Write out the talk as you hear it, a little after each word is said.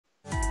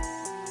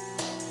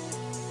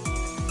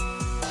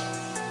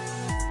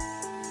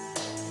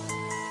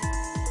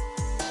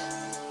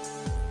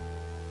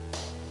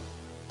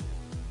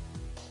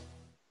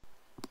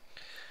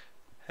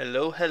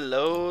Hello,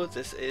 hello,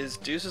 this is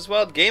Deuce's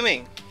Wild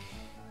Gaming.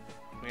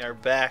 We are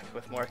back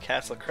with more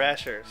Castle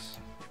Crashers.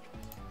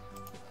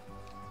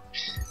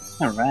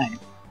 Alright.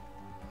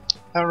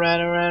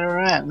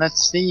 Alright.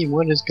 Let's see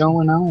what is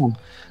going on.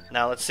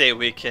 Now let's see,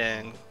 we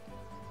can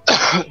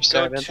go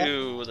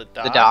to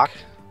the dock.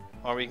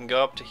 Or we can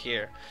go up to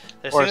here.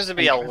 There seems to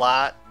be a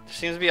lot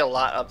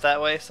up that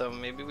way, so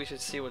maybe we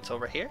should see what's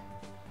over here.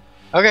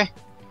 Okay.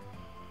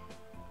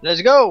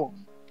 Let's go!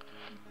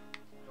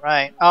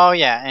 Right. Oh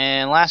yeah,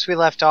 and last we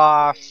left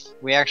off,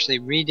 we actually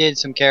redid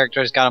some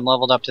characters, got them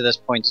leveled up to this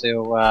point,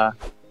 so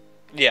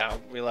yeah,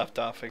 we left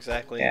off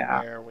exactly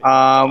where we left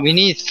off. We off.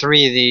 need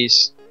 3 of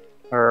these.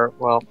 Or,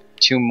 well,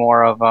 2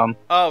 more of them.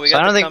 Oh, we got so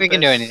I don't the think we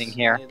can do anything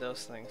here. Need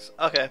those things.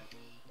 Okay.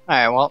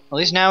 Alright, well, at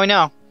least now we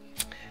know.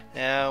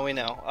 Now we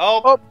know.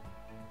 Oh!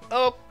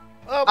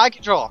 Eye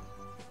control!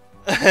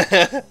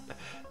 Alright,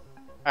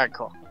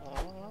 cool.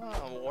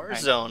 War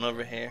zone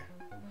over here.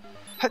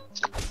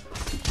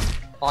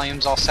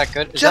 Volume's all set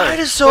good.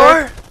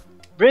 Dinosaur!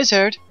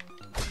 Blizzard!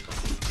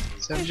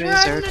 It's a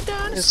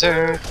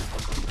blizzard.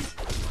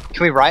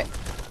 Can we ride?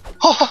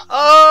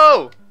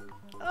 Oh!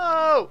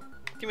 Oh!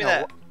 Give me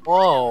that.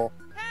 Whoa.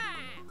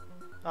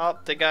 Oh,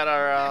 they got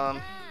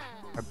our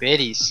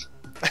biddies.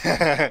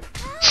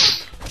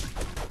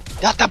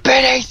 Not the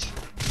biddies!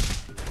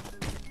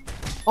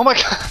 Oh my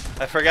god!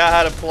 I forgot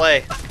how to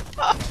play.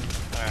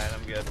 Alright,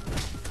 I'm good.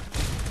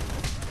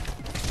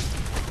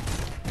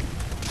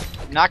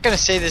 I'm not gonna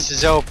say this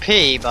is OP,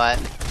 but...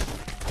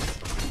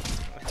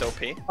 It's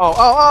OP?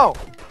 Oh!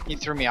 He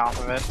threw me off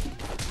of it.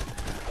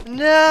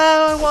 No,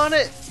 I want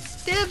it!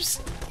 Dibs!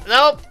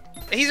 Nope!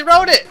 He's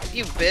rode it!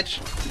 You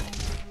bitch!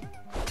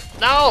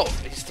 No!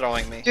 He's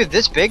throwing me. Dude,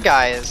 this big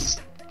guy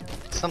is...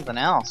 something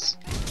else.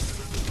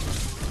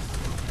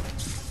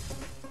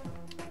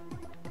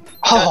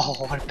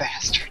 Oh, what a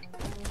bastard.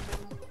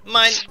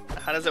 Mine!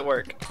 How does it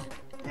work?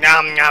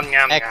 Nom nom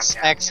nom X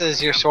nom, X nom, is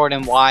nom, your nom. sword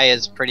and Y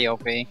is pretty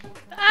OP.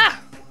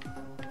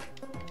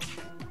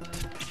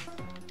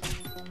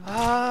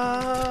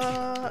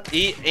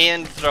 Eat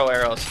and throw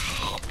arrows.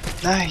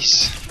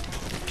 Nice.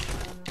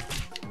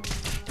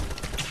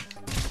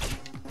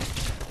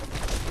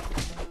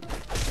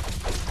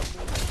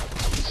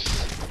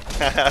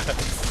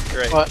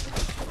 Great. What?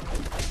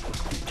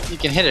 You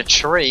can hit a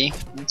tree.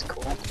 That's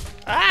cool.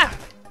 Ah!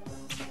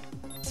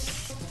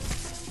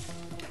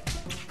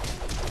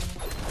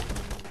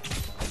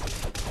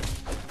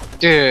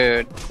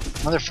 Dude,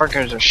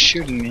 motherfuckers are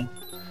shooting me.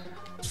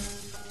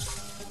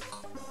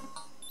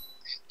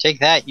 Take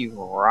that, you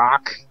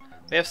rock.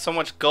 We have so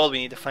much gold, we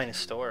need to find a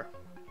store.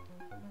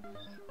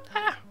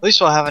 Ah! At least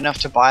we'll have enough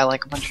to buy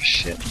like a bunch of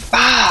shit.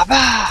 Bah!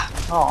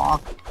 Aw.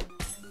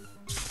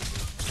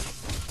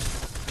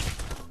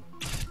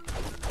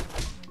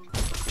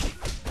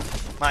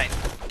 Mine.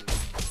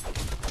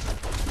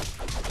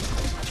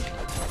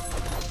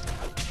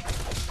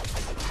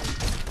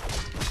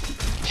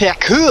 Yeah,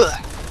 cool.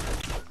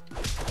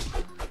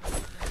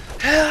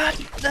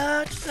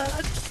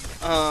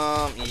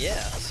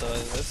 Yeah, so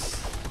this...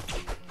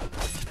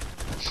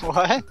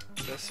 What?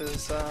 This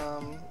is,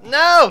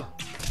 no!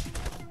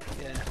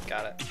 Yeah,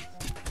 got it.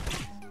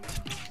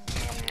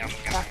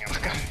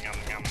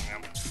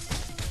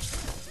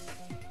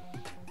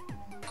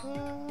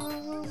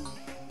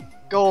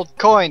 Gold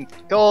coin!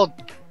 Gold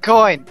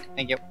coin!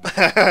 Thank you.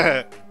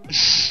 I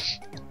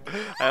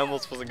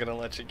almost wasn't gonna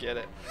let you get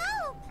it.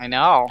 I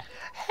know.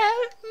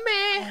 Help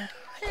me!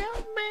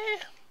 Help me!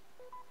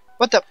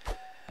 What the?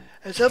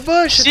 It's a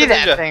bush! See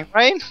that thing,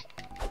 right?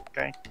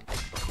 Okay.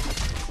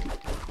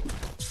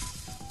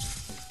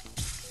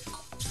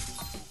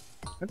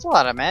 That's a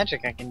lot of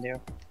magic I can do.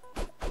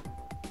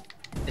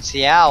 It's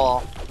the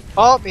owl.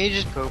 Oh, he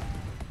just pooped.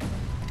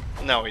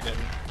 No, he didn't.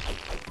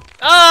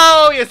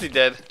 Oh, yes, he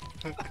did.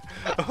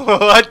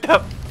 What the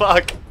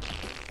fuck?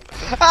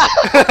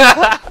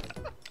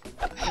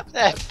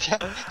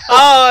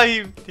 Oh,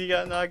 he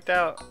got knocked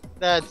out.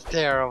 That's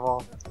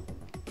terrible.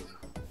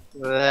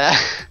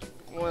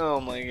 Oh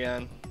my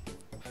god.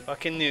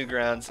 Fucking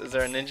Newgrounds. Is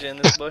there a ninja in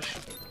this bush?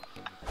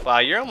 Wow,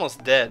 you're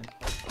almost dead.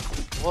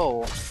 Whoa.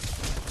 Looks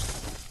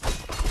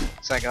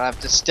like I'll have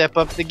to step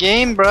up the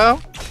game, bro.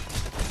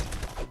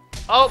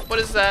 Oh, what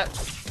is that?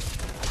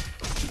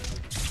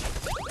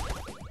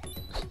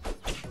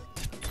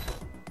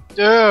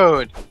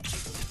 Dude.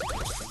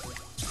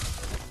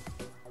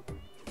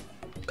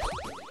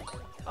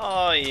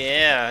 Oh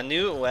yeah,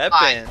 new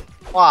weapon.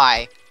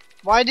 Why?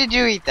 Why did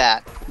you eat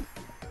that?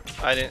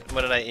 I didn't.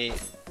 What did I eat?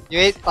 You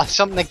ate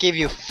something that gave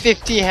you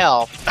 50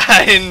 health.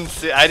 I didn't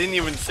see. I didn't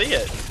even see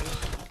it.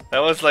 That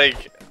was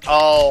like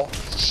all.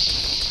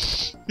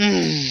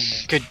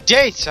 Good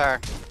day, sir.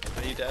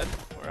 Are you dead?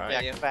 Where are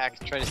you? Come back.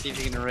 Try to see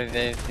if you can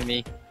revive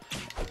me.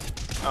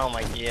 Oh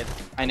my god.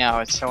 I know,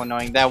 it's so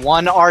annoying. That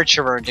one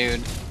archerer,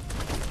 dude.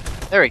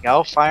 There we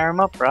go. Fire him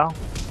up, bro.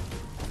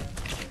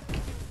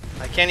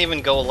 I can't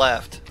even go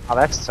left. Oh,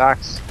 that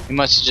sucks. He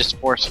must have just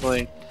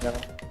forcefully.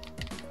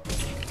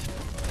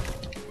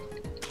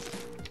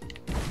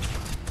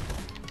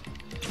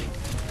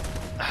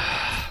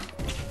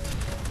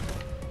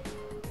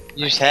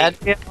 You just had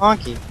to get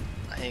monkey.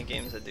 I hate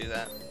games that do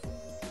that.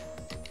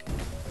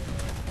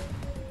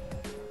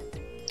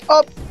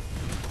 Up.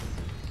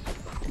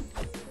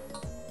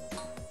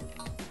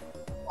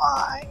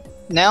 Why?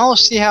 Now we'll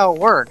see how it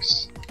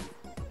works.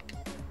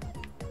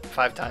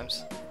 5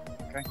 times.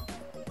 Okay.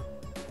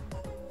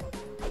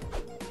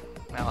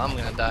 Now I'm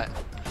gonna die.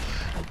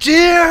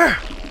 Deer!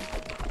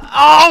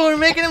 Oh, we're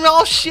making him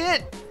all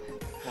shit.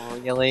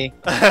 Really?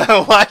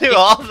 Why do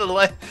all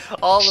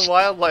the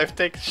wildlife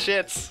take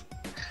shits?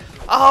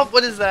 Oh,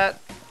 what is that?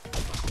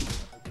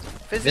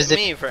 Visit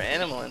me for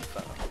animal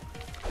info.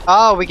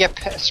 Oh, we get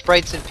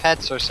sprites and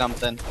pets or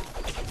something.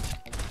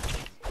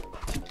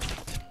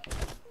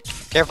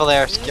 Careful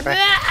there, Skipper.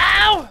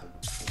 Ow!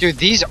 Dude,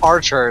 these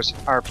archers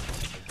are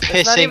pissing.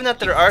 It's not even that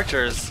they're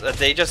archers,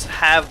 they just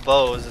have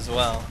bows as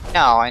well.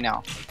 No, I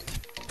know.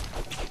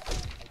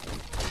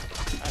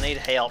 I need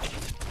help.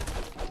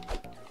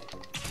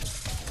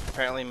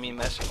 Apparently me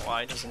messing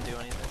Y doesn't do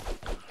anything.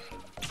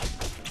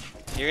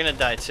 You're gonna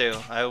die too.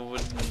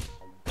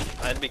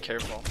 I'd be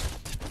careful.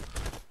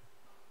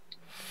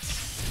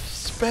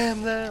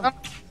 Spam them!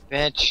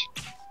 Bitch.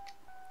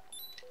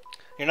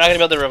 You're not gonna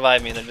be able to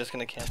revive me, they're just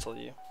gonna cancel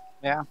you.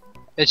 Yeah.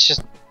 It's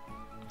just...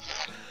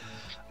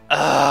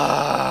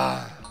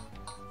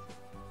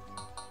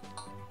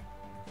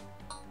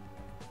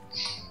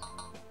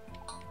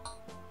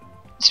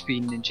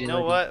 Speed and agility. You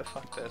know what?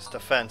 Fuck this.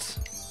 Defense.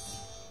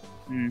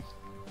 Hmm.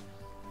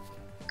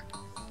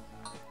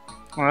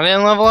 Well, I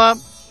didn't level up?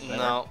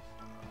 No.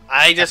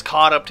 I just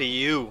caught up to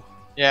you.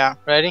 Yeah,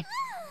 ready?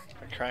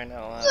 For crying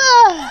out loud.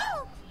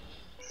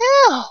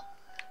 Hell!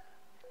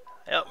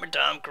 Help me,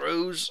 Tom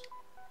Cruise.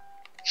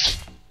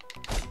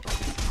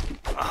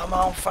 I'm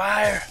on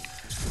fire.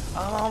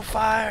 I'm on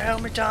fire.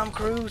 Help me, Tom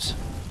Cruise.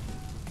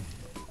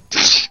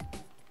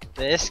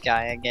 This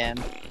guy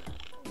again.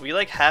 We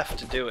like have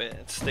to do it.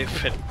 It's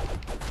stupid.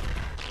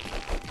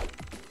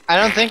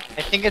 I think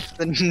it's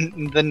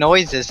the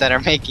noises that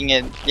are making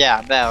it.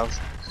 Yeah, those.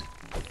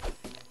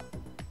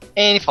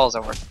 And he falls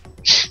over.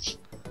 He's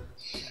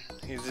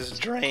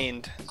just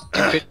drained.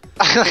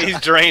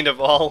 He's drained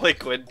of all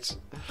liquids.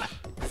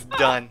 He's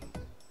done.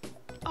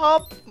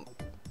 Up.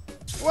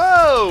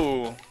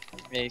 Whoa.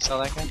 Yeah, you saw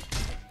that guy?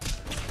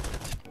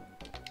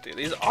 Dude,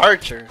 these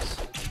archers.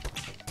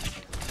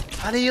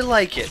 How do you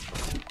like it?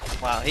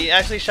 Wow, he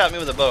actually shot me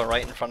with a bow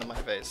right in front of my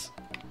face.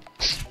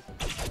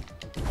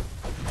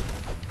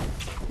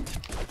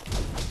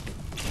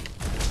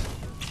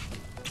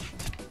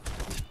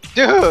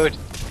 Dude! I'm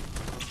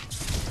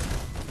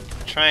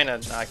trying to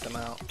knock them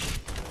out.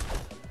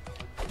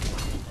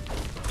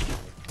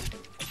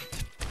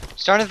 I'm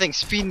starting to think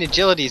speed and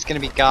agility is gonna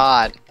be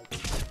God.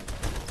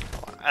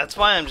 That's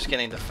why I'm just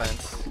getting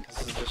defense.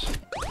 This is just...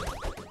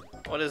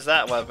 What is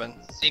that weapon?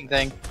 Same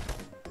thing.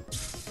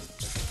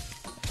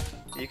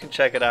 You can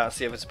check it out,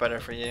 see if it's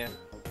better for you.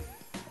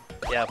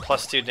 Yeah,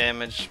 +2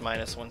 damage,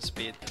 -1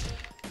 speed.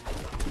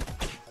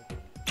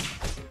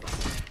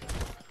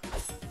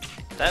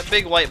 That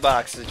big white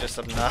box is just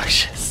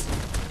obnoxious.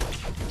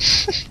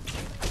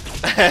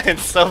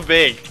 It's so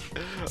big.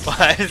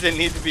 Why does it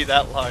need to be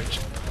that large?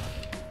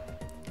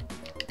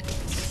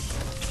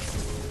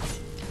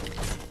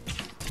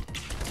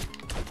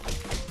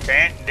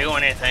 Can't do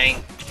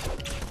anything.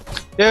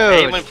 Dude!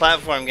 I hate when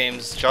platform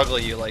games juggle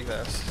you like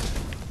this.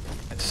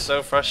 It's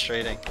so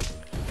frustrating.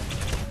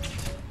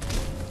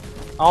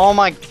 Oh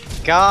my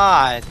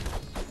god!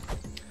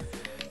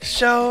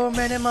 So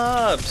many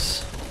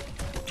mobs.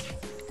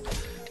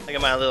 Look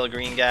at my little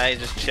green guy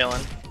just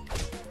chilling.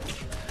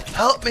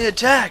 Help me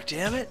attack,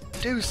 damn it!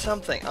 Do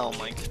something. Oh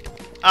my god.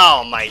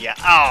 Oh my god.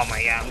 Oh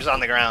my god. I'm just on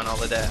the ground all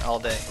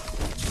day.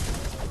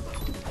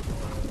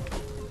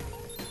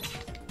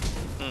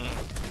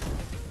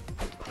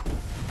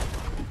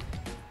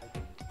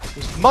 It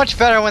was much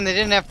better when they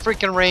didn't have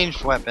freaking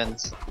ranged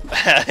weapons.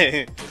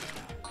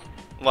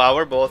 Wow,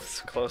 we're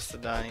both close to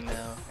dying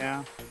now.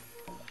 Yeah.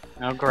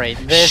 Oh great.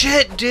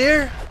 Shit,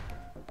 dear!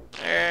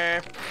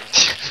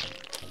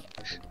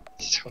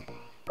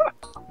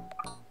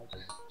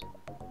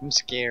 I'm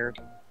scared.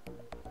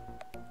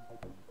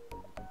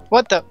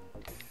 What the?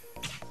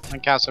 My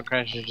castle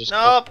crasher just.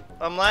 Nope,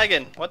 I'm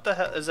lagging. What the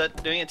hell? Is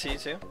that doing it to you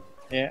too?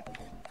 Yeah.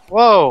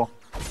 Whoa!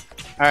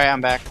 Alright,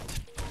 I'm back.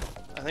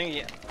 I think,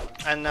 yeah.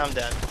 And now I'm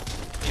dead.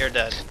 You're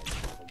dead.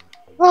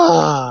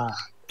 No!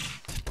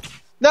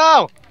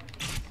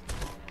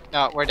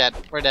 No, we're dead.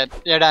 We're dead.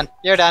 You're done.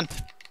 You're done.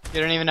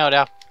 You don't even know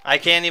now. I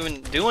can't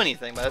even do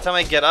anything. By the time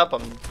I get up,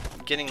 I'm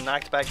getting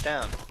knocked back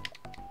down.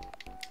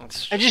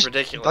 It's just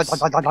ridiculous.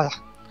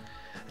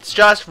 It's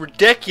just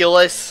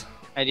ridiculous.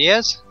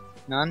 Ideas?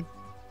 None?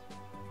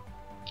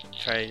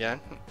 Try again.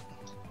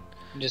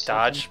 Just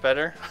Dodge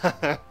better.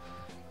 Guess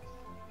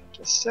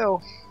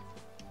so.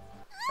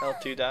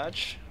 L2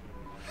 dodge.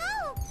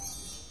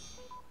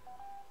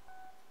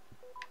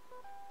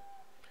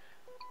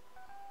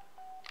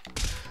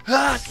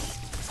 Ah!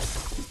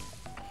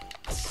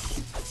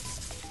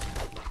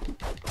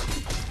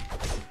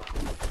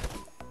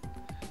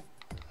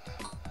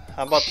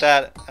 How about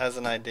that as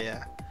an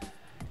idea?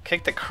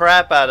 Kick the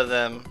crap out of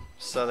them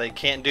so they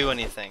can't do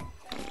anything.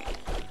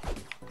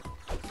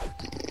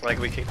 Like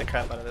we kicked the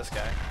crap out of this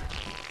guy.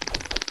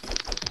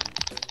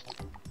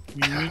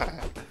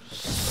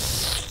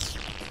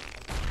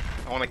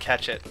 I want to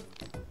catch it.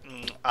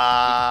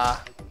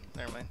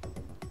 Never mind.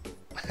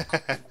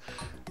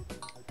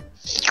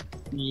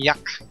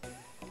 Yuck.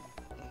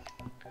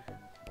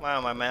 Wow,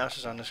 my mouse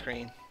is on the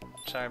screen.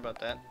 Sorry about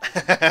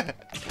that.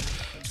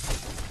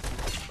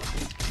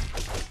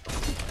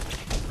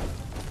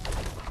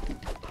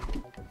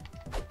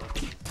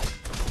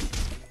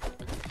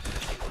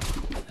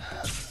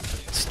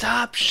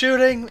 Stop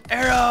shooting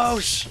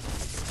arrows!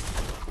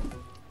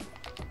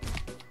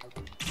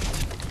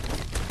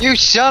 You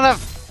son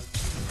of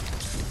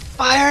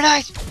fire and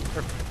ice!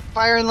 Or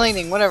fire and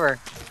lightning, whatever.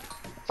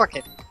 Fuck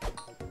it.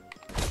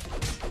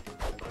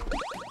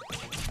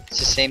 It's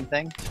the same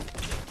thing.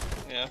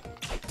 Yeah.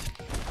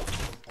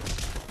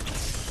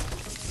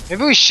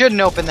 Maybe we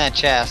shouldn't open that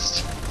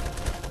chest.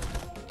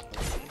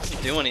 It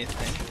doesn't do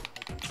anything.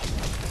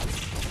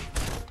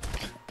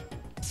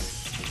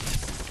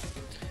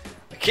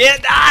 I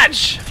can't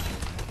dodge!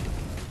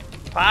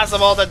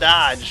 Possible to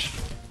dodge.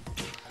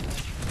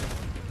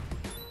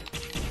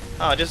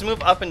 Oh, just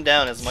move up and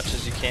down as much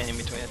as you can in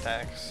between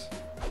attacks.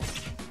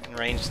 And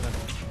range them.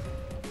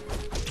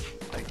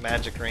 Like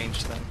magic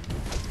range them.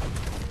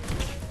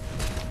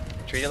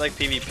 Treat it like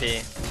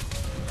PvP.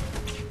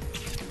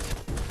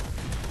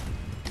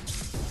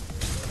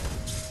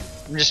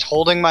 I'm just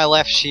holding my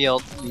left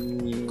shield.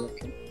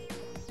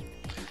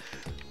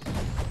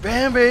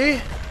 Bambi!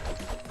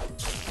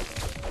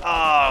 Oh,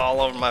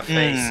 all over my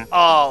face.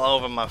 All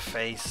over my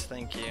face.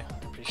 Thank you.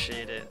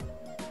 Appreciate it.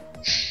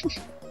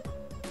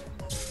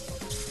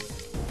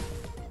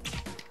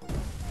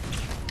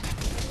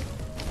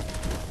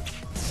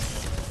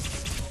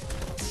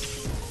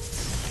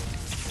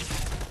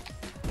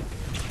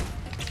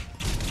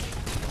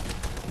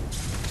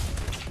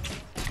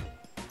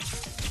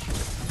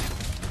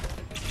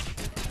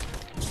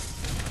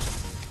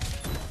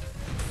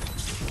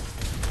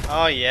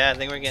 Oh yeah, I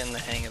think we're getting the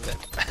hang of it.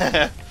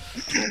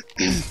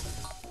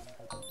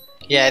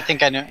 Yeah, I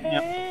think I know.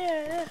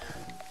 Yep.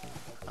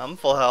 I'm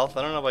full health.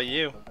 I don't know about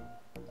you.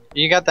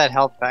 You got that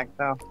health back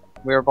though.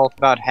 We were both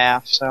about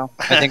half, so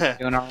I think we're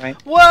doing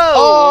alright. Whoa!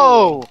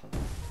 Oh!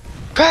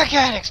 Crack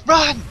addicts,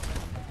 run!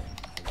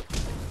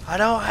 I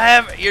don't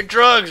have your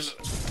drugs.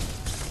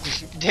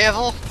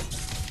 Devil!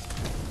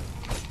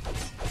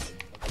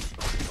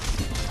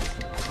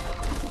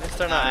 At least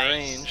they're not in Nice.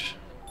 range.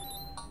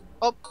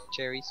 Oh,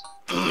 cherries.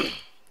 Yeah,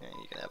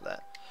 you can have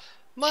that.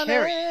 Money!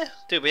 Cherry.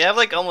 Dude, we have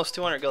like almost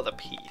 200 gold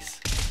apiece.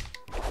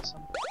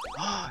 Awesome.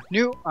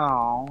 New.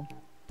 Oh.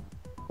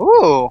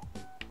 Ooh.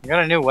 You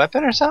got a new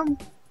weapon or something?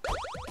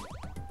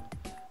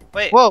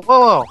 Wait. Whoa, whoa,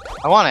 whoa.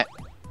 I want it.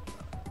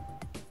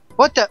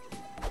 What the?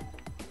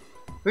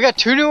 We got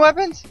 2 new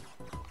weapons?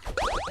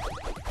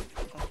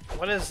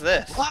 What is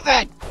this? Love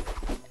it!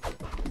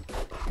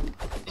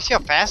 You see how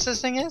fast this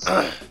thing is?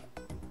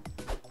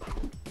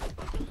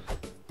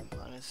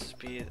 Minus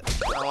speed.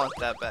 I want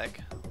that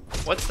back.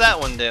 What's that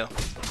one do?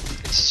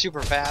 It's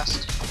super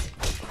fast.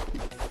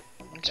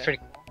 It's Okay. pretty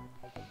cool.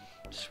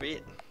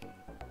 Sweet.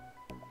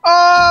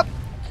 Oh!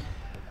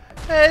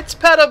 Hey, it's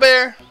Pedo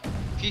Bear.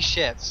 He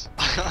shits.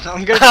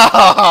 I'm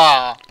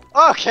gonna.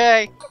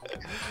 Okay.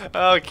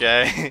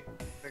 Okay.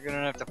 We're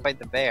gonna have to fight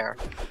the bear.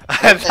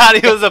 I thought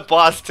he was a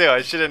boss too.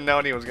 I should have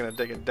known he was gonna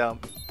take a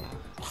dump.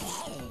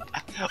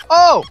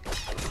 Oh!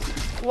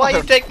 Why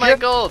you take my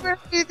gold? Where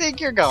do you think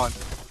you're going?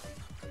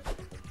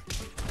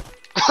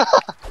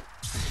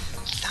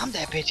 Stop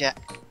that bitch at.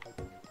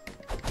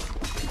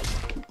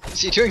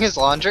 Is he doing his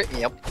laundry?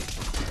 Yep.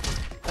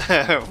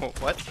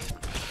 What?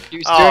 He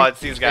was Oh, doing- it's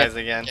these guys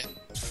again.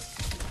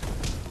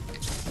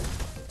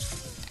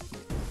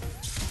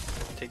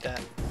 Take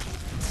that.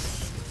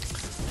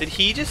 Did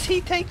he just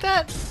take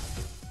that?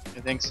 I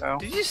think so.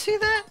 Did you see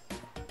that?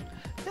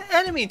 The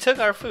enemy took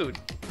our food.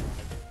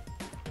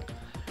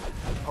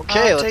 Okay,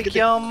 I'll let's take get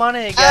your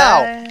money,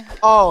 guy.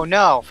 Oh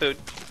no. Food.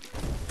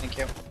 Thank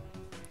you.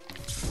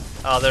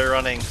 Oh, they're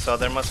running, so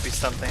there must be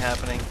something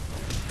happening.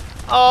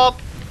 Oh,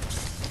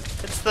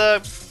 it's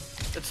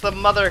the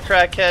mother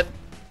crackhead.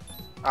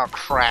 Oh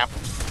crap.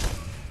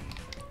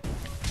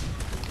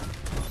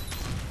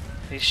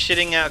 He's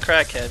shitting out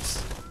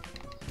crackheads.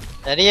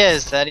 That he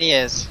is. That he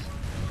is.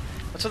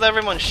 What's with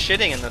everyone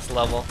shitting in this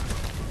level?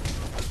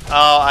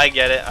 Oh, I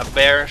get it. A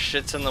bear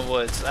shits in the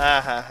woods.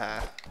 Ah ha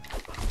ha.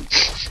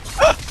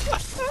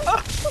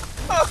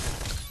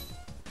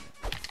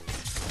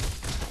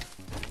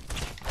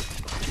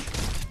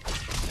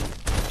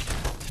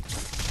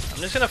 I'm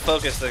just gonna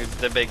focus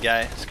the big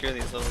guy. Screw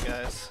these little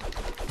guys.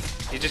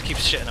 He just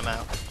keeps shitting them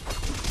out.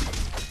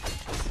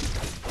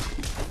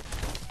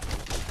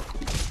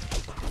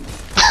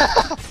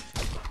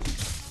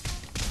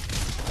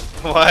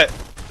 What?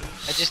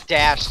 I just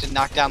dashed and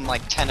knocked down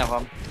like 10 of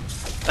them.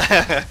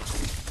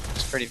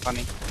 It's pretty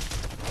funny.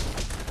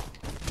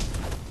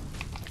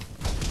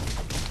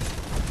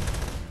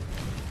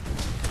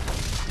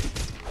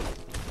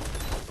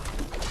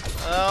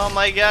 Oh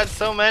my god,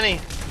 so many.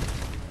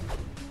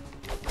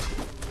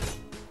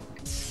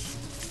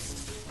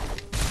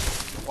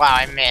 Wow,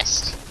 I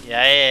missed.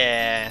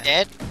 Yeah.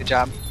 Dead? Good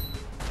job.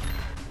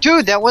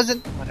 Dude, that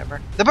wasn't...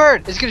 Whatever. The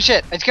bird! It's gonna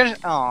shit. It's gonna...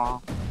 Aw.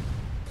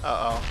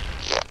 Uh-oh.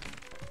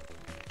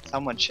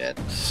 Someone shit.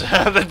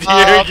 The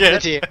deer again. The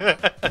deer.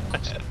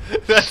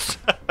 That's...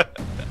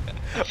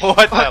 what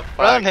the fuck?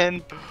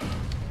 Running.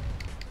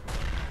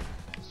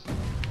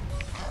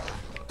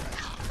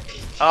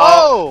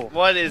 Oh!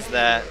 What is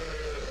that?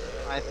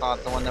 I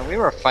thought the one that we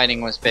were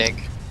fighting was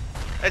big.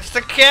 It's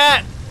the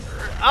cat!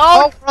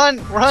 Oh!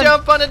 Run! Run!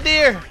 Jump on a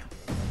deer!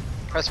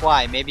 Press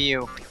Y. Maybe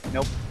you...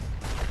 Nope.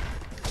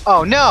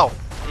 Oh, no!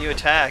 You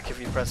attack if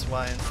you press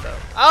Y and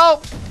stuff.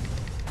 Oh!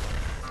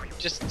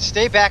 Just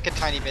stay back a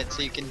tiny bit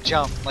so you can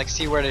jump. Like,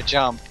 see where to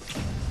jump.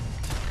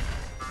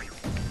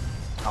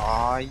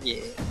 Aw,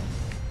 yeah.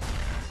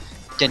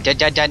 Dun dun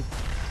dun dun.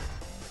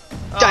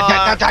 Oh,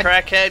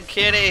 crackhead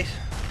kitty.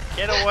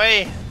 Get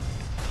away.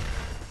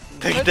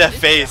 Look at that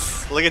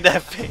face. Look at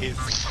that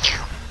face.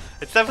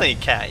 It's definitely a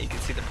cat. You can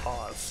see the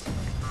paws.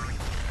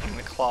 And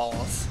the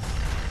claws.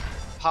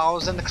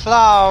 Paws and the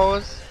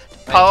claws.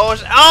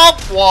 Paws. Oh!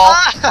 Wall.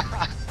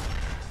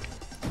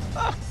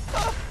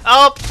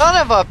 Oh! Son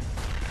of a...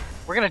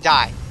 We're gonna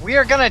die. We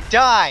are gonna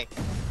die.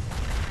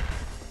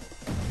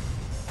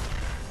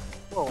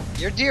 Whoa,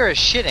 your deer is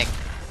shitting.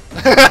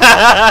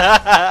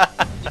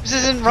 This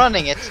isn't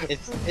running. It's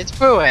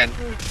pooing.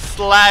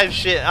 Slash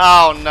shit.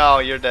 Oh no,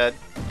 you're dead.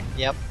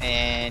 Yep,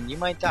 and you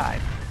might die.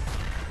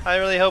 I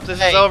really hope this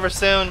is over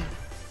soon.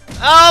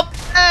 Up!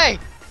 Hey!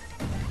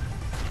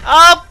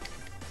 Up!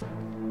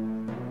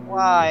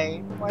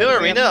 Why? New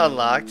arena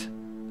unlocked.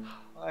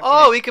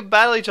 Oh, we could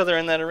battle each other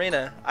in that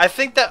arena. I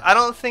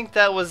don't think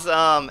that was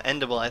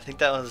endable. I think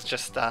that was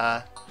just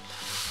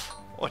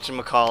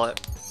whatchamacallit.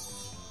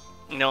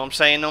 You know what I'm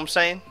saying? Know what I'm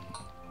saying?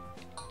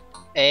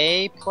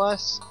 A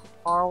plus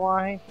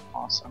RY?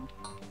 Awesome.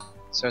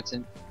 So it's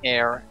an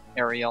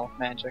aerial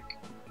magic.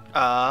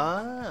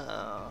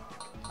 Oh.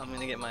 I'm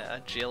gonna get my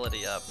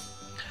agility up.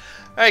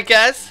 Alright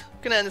guys,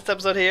 I'm gonna end this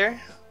episode here.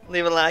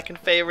 Leave a like and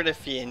favorite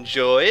if you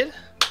enjoyed.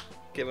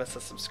 Give us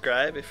a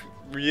subscribe if you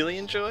really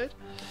enjoyed.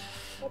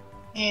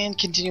 And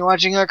continue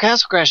watching our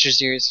Castle Crasher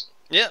series.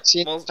 Yeah. See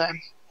you next time.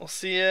 We'll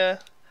see you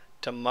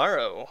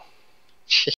tomorrow.